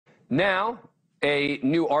Now, a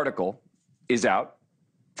new article is out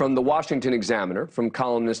from the Washington Examiner, from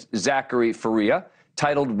columnist Zachary Faria,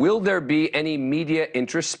 titled, "Will There Be Any Media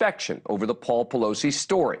Introspection Over the Paul Pelosi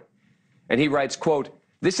Story?" And he writes, quote,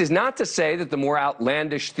 "This is not to say that the more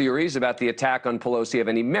outlandish theories about the attack on Pelosi have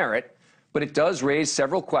any merit, but it does raise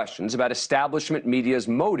several questions about establishment media's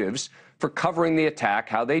motives for covering the attack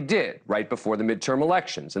how they did right before the midterm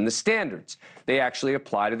elections and the standards they actually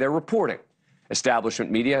apply to their reporting. Establishment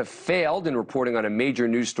media have failed in reporting on a major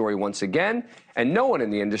news story once again, and no one in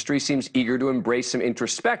the industry seems eager to embrace some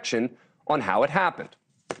introspection on how it happened."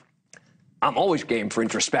 I'm always game for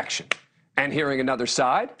introspection and hearing another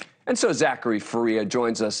side. And so Zachary Faria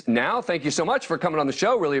joins us now. Thank you so much for coming on the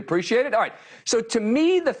show. Really appreciate it. All right. So to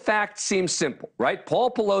me, the facts seem simple, right?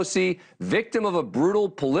 Paul Pelosi, victim of a brutal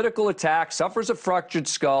political attack, suffers a fractured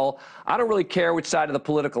skull. I don't really care which side of the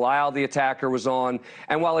political aisle the attacker was on.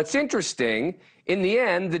 And while it's interesting, in the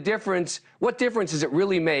end, what difference does it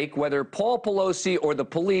really make whether Paul Pelosi or the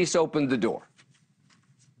police opened the door?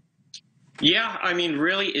 Yeah, I mean,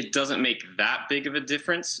 really, it doesn't make that big of a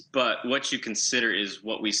difference. But what you consider is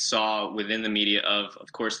what we saw within the media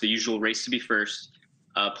of course, the usual race to be first.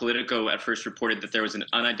 Politico at first reported that there was an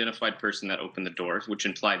unidentified person that opened the door, which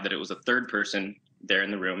implied that it was a third person there in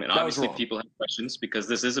the room. And obviously, people had questions because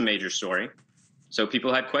this is a major story. So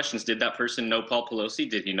people had questions. Did that person know Paul Pelosi?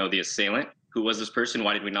 Did he know the assailant? Who was this person?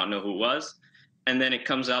 Why did we not know who it was? And then it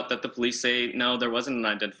comes out that the police say, no, there wasn't an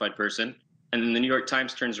identified person. And then the New York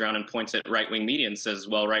Times turns around and points at right-wing media and says,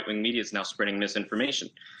 well, right-wing media is now spreading misinformation.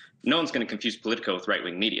 No one's going to confuse Politico with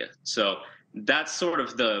right-wing media. So that's sort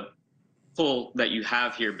of the pull that you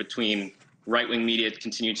have here between right-wing media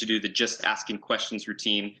continuing to do the just asking questions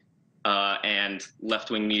routine and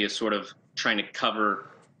left-wing media sort of trying to cover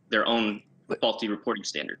their own faulty reporting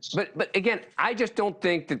standards. But again, I just don't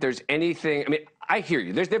think that there's anything. I mean, I hear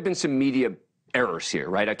you. There have been some media errors here,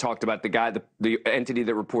 right? I talked about the guy, the entity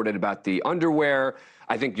that reported about the underwear.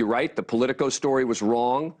 I think you're right. The Politico story was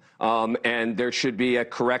wrong, and there should be a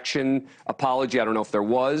correction apology. I don't know if there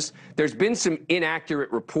was. There's been some inaccurate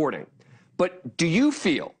reporting. But do you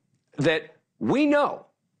feel that we know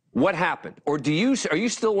what happened? Or are you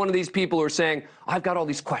still one of these people who are saying, I've got all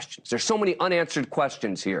these questions. There's so many unanswered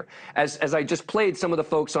questions here. As I just played some of the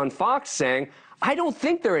folks on Fox saying, I don't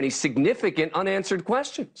think there are any significant unanswered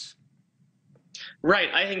questions. Right.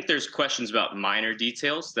 I think there's questions about minor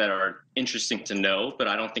details that are interesting to know, but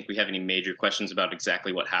I don't think we have any major questions about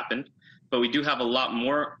exactly what happened. But we do have a lot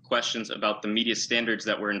more questions about the media standards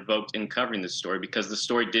that were invoked in covering this story, because the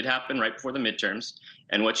story did happen right before the midterms.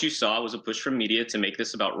 And what you saw was a push from media to make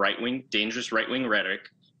this about right-wing, dangerous right-wing rhetoric.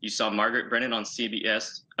 You saw Margaret Brennan on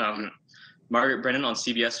CBS.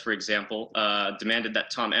 For example, demanded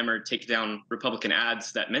that Tom Emmer take down Republican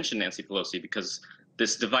ads that mentioned Nancy Pelosi because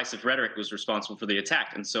this divisive rhetoric was responsible for the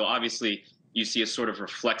attack. And so obviously you see a sort of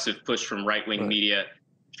reflexive push from right-wing media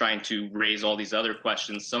trying to raise all these other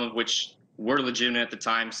questions, some of which were legitimate at the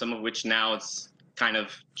time, some of which now it's kind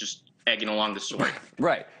of just egging along the story.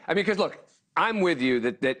 Right. I mean, because look, I'm with you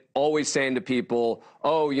that always saying to people,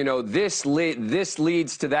 oh, you know, this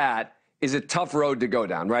leads to that is a tough road to go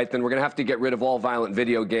down, right? Then we're going to have to get rid of all violent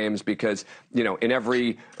video games because, you know, in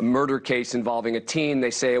every murder case involving a teen,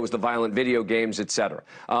 they say it was the violent video games, et cetera.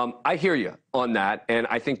 I hear you on that, and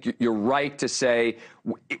I think you're right to say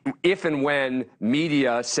if and when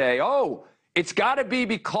media say, oh, it's got to be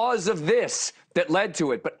because of this that led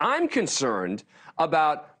to it. But I'm concerned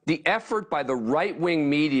about the effort by the right-wing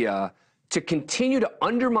media to continue to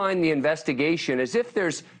undermine the investigation as if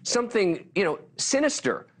there's something, you know,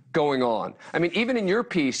 sinister going on. I mean, even in your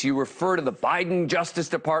piece, you refer to the Biden Justice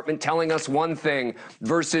Department telling us one thing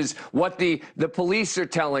versus what the police are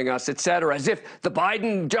telling us, et cetera, as if the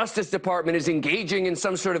Biden Justice Department is engaging in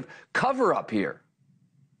some sort of cover-up here.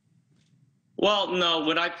 Well, no,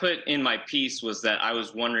 what I put in my piece was that I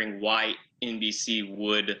was wondering why NBC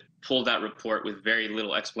would pull that report with very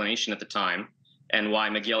little explanation at the time, and why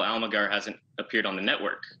Miguel Almaguer hasn't appeared on the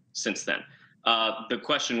network since then. The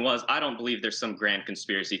question was, I don't believe there's some grand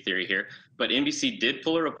conspiracy theory here, but NBC did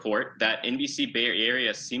pull a report that NBC Bay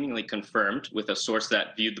Area seemingly confirmed with a source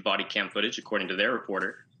that viewed the body cam footage, according to their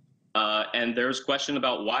reporter. And there was question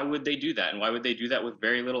about why would they do that, and why would they do that with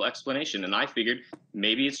very little explanation. And I figured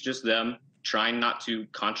maybe it's just them trying not to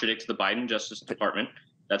contradict the Biden Justice Department.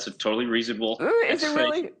 That's a totally reasonable. Is it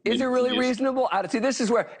really reasonable? See, this is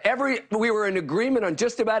where we were in agreement on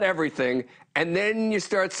just about everything, and then you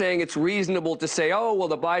start saying it's reasonable to say, oh, well,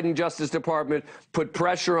 the Biden Justice Department put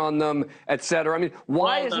pressure on them, et cetera. I mean,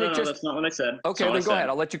 why isn't it just? That's not what I said. Okay, then go ahead.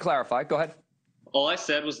 I'll let you clarify. Go ahead. All I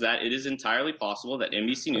said was that it is entirely possible that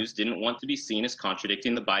NBC News didn't want to be seen as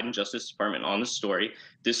contradicting the Biden Justice Department on the story.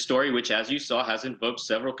 This story, which, as you saw, has invoked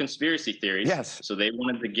several conspiracy theories. Yes. So they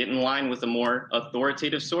wanted to get in line with a more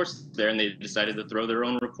authoritative source there, and they decided to throw their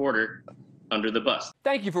own reporter under the bus.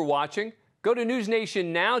 Thank you for watching. Go to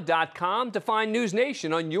newsnationnow.com to find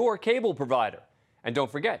NewsNation on your cable provider. And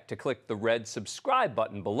don't forget to click the red subscribe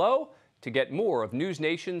button below to get more of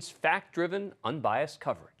NewsNation's fact-driven, unbiased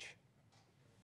coverage.